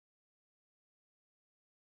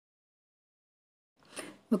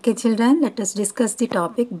Okay, children, let us discuss the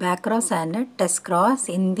topic backcross and test cross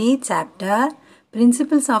in the chapter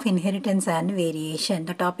Principles of Inheritance and Variation.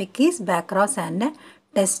 The topic is backcross and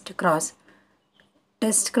test cross.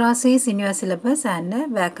 Test cross is in your syllabus and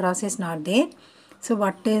backcross is not there. So,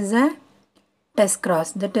 what is a test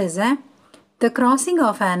cross? That is the crossing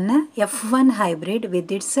of an F1 hybrid with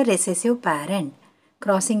its recessive parent.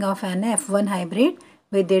 Crossing of an F1 hybrid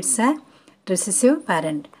with its recessive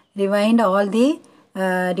parent. Rewind all the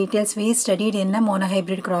details we studied in a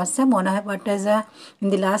monohybrid cross. In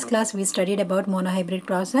the last class we studied about monohybrid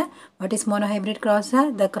cross. What is monohybrid cross?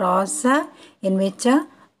 The cross in which a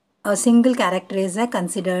single character is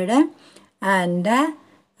considered and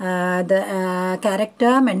the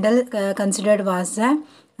character Mendel considered was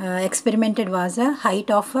experimented was height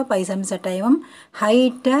of Pisum sativum.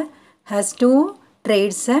 Height has two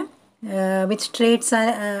traits. Which traits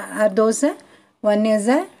are those? One is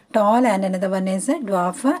tall and another one is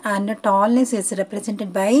dwarf, and tallness is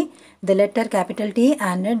represented by the letter capital T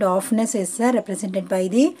and dwarfness is represented by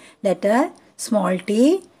the letter small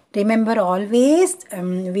t. Remember, always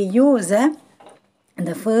we use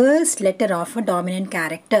the first letter of a dominant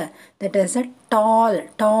character, that is a tall.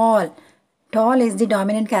 Tall is the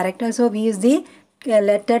dominant character, so we use the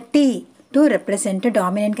letter T to represent a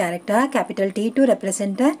dominant character, capital T to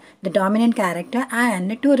represent the dominant character,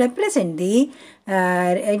 and to represent the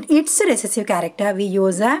its recessive character we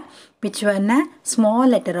use which one? Small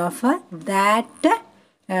letter of that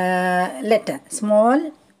letter.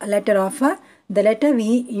 Small letter of the letter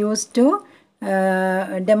we use to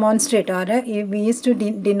demonstrate, or we used to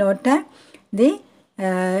denote the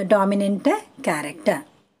dominant character.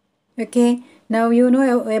 Okay. Now you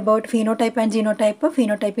know about phenotype and genotype.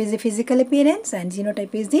 Phenotype is the physical appearance and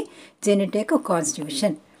genotype is the genetic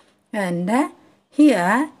constitution. And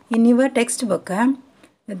here in your textbook,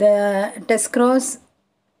 the test cross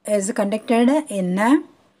is conducted in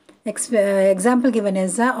example given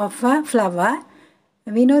is of a flower.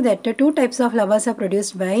 We know that two types of flowers are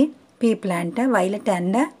produced by pea plant, violet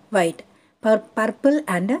and white. Purple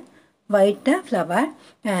and white flower,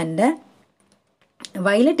 and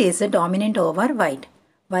violet is dominant over white.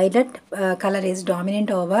 Violet color is dominant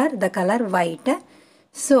over the color white.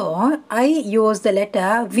 So, I use the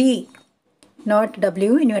letter V, not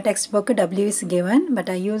W. In your textbook, W is given, but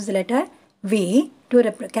I use the letter V,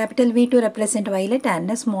 capital V to represent violet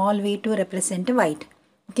and small v to represent white.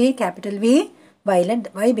 Okay, capital V, violet.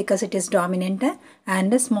 Why? Because it is dominant,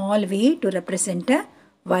 and small v to represent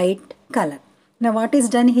white color. Now, what is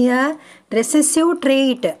done here? Recessive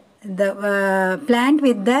trait. The plant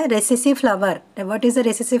with the recessive flower. What is the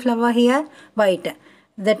recessive flower here? White.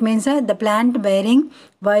 That means the plant bearing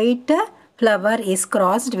white flower is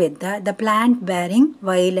crossed with the plant bearing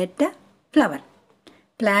violet flower.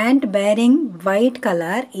 Plant bearing white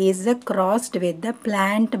color is crossed with the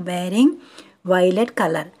plant bearing violet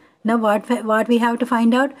color. Now what we have to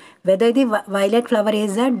find out? Whether the violet flower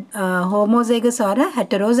is a homozygous or a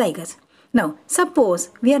heterozygous. Now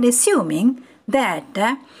suppose we are assuming that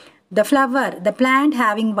the flower, the plant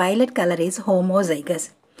having violet color is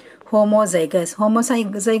homozygous.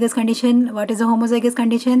 Homozygous condition. What is a homozygous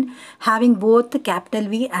condition? Having both capital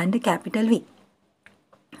V and capital V.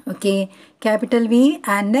 Okay, capital V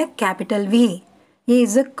and capital V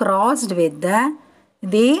is crossed with the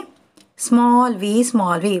small v,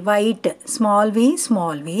 white, small v.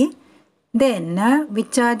 Then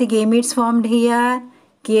which are the gametes formed here?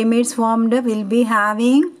 Gametes formed will be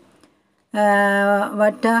having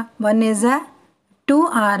one is two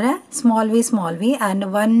are small v,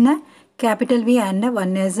 and one capital V and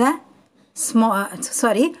one is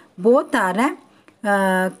both are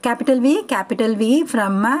capital V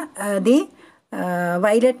from the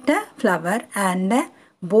violet flower and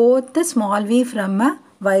both small v from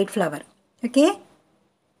white flower. Okay.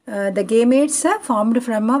 The gametes formed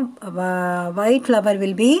from a white flower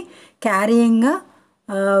will be carrying a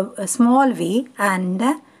small v, and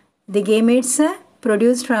the gametes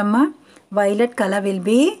produced from a violet color will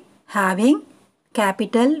be having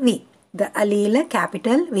capital V, the allele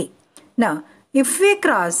capital V. Now, if we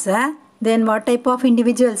cross, then what type of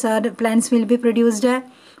individuals or plants will be produced?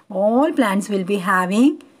 All plants will be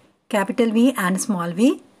having capital V and small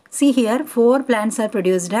v. See here, 4 plants are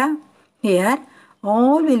produced here.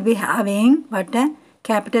 All will be having what?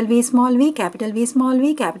 Capital V, small v, capital V, small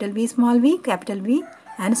v, capital V, small v, capital V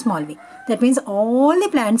and small v. That means all the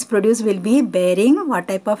plants produced will be bearing what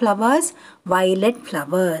type of flowers? Violet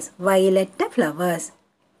flowers.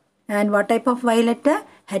 And what type of violet?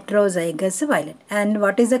 Heterozygous violet. And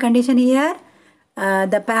what is the condition here?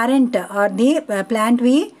 The parent or the plant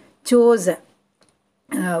we chose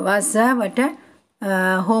was what?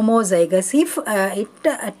 homozygous if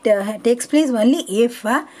it takes place only if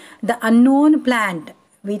the unknown plant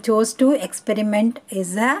we chose to experiment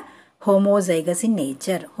is a homozygous in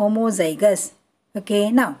nature. Homozygous.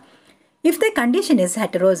 Okay, now if the condition is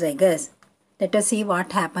heterozygous, let us see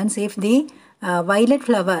what happens if the violet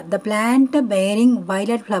flower, the plant bearing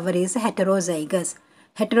violet flower is heterozygous.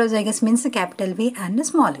 Heterozygous means capital V and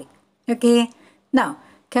small v. Okay, now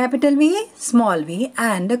capital V, small v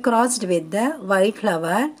and crossed with the white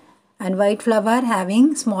flower, and white flower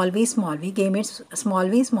having small v, gametes small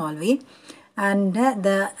v, and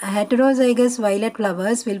the heterozygous violet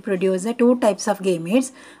flowers will produce two types of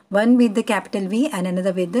gametes, one with the capital V and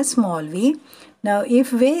another with the small v. Now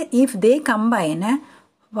if they combine,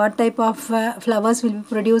 what type of flowers will be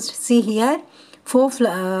produced? See here, 4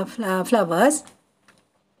 flowers.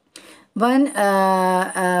 One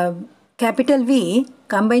capital V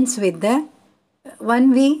combines with the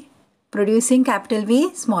one V producing capital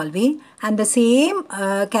V, small v, and the same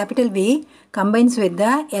capital V combines with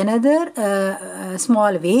the another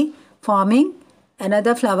small v, forming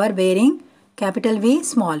another flower bearing capital V,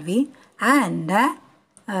 small v, and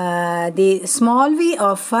the small v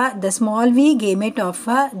of the small v gamete of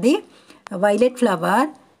the violet flower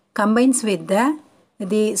combines with the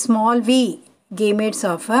small v gametes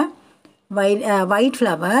of white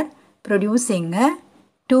flower, producing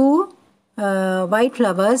two white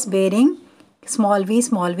flowers bearing small v,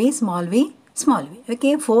 small v, small v, small v.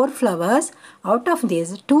 Okay, 4 flowers. Out of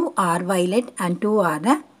these, 2 are violet and 2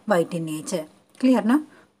 are white in nature. Clear now?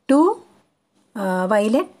 2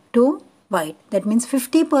 violet, 2 white. That means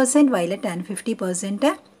 50% violet and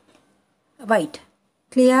 50% white.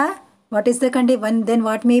 Clear? What is the condition? Then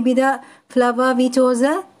what may be the flower we chose?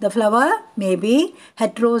 The flower may be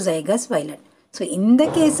heterozygous violet. So in the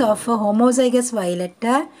case of homozygous violet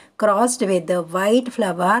crossed with the white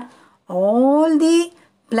flower, all the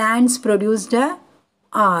plants produced are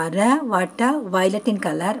violet in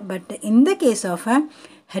color. But in the case of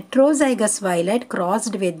heterozygous violet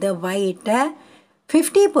crossed with the white,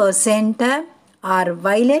 50% are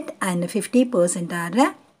violet and 50%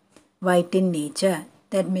 are white in nature.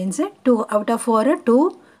 That means 2 out of 4,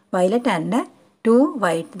 2 violet and 2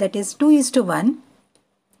 white. That is 2:1.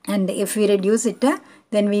 And if we reduce it,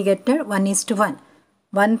 then we get 1:1.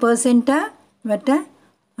 1%, but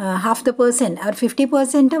half the percent or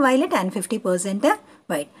 50% violet and 50%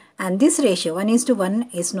 white. And this ratio 1:1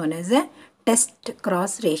 is known as a test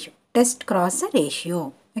cross ratio. Test cross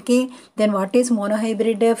ratio. Okay. Then what is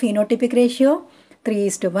monohybrid phenotypic ratio?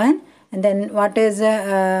 3:1. And then what is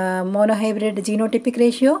monohybrid genotypic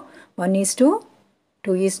ratio?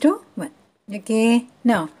 1:2:1. Okay.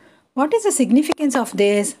 Now, what is the significance of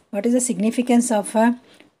this? What is the significance of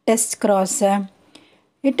test cross?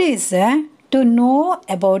 It is to know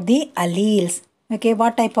about the alleles. Okay,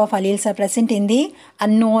 what type of alleles are present in the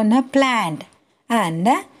unknown plant, and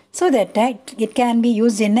so that it can be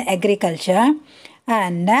used in agriculture.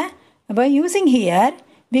 And by using here,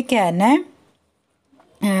 we can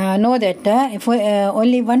know that if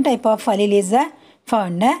only one type of allele is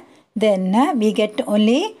found, then we get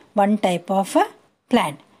only one type of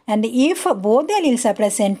plant. And if both the alleles are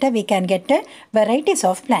present, we can get varieties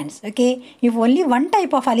of plants. Okay. If only one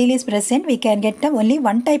type of allele is present, we can get only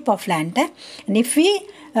one type of plant. And if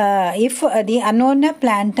the unknown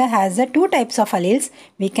plant has 2 types of alleles,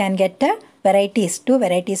 we can get 2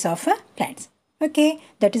 varieties of plants. Okay.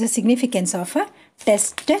 That is the significance of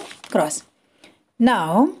test cross.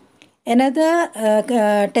 Now, another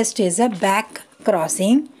test is a back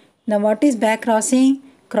crossing. Now, what is back crossing?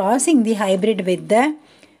 Crossing the hybrid with the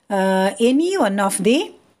any one of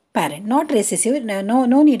the parent, not recessive.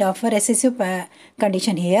 No need of a recessive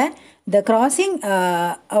condition here. The crossing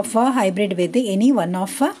of a hybrid with any one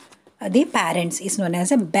of the parents is known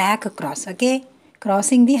as a back cross. Okay,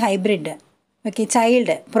 crossing the hybrid. Okay, child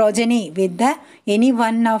progeny with the any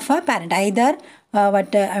one of a parent, either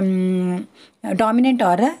dominant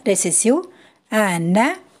or recessive. And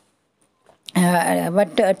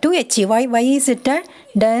to achieve, why is it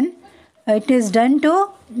done? It is done to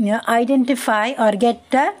identify or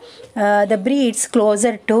get the breeds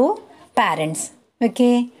closer to parents.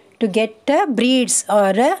 Okay, to get breeds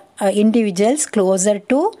or individuals closer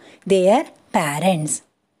to their parents.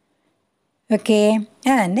 Okay,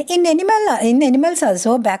 and in animals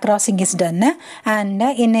also back crossing is done, and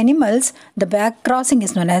in animals the back crossing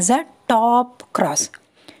is known as a top cross.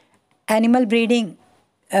 Animal breeding,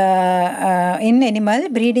 in animal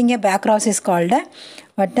breeding, a back cross is called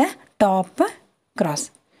top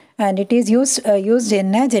cross, and it is used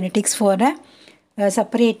in genetics for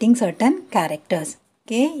separating certain characters.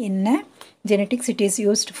 Okay, in genetics it is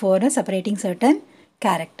used for separating certain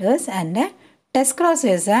characters, and test cross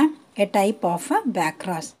is a type of back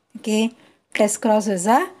cross. Okay, test cross is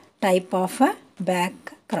a type of back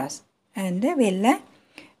cross, and we'll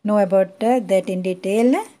know about that in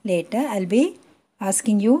detail later. I'll be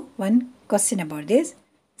asking you one question about this.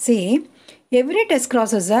 See, every test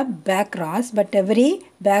cross is a back cross, but every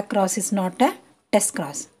back cross is not a test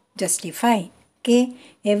cross. Justify. Okay,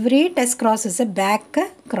 every test cross is a back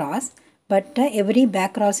cross, but every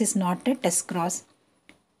back cross is not a test cross.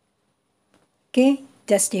 Okay,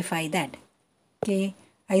 justify that. Okay,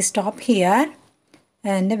 I stop here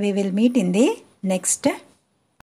and we will meet in the next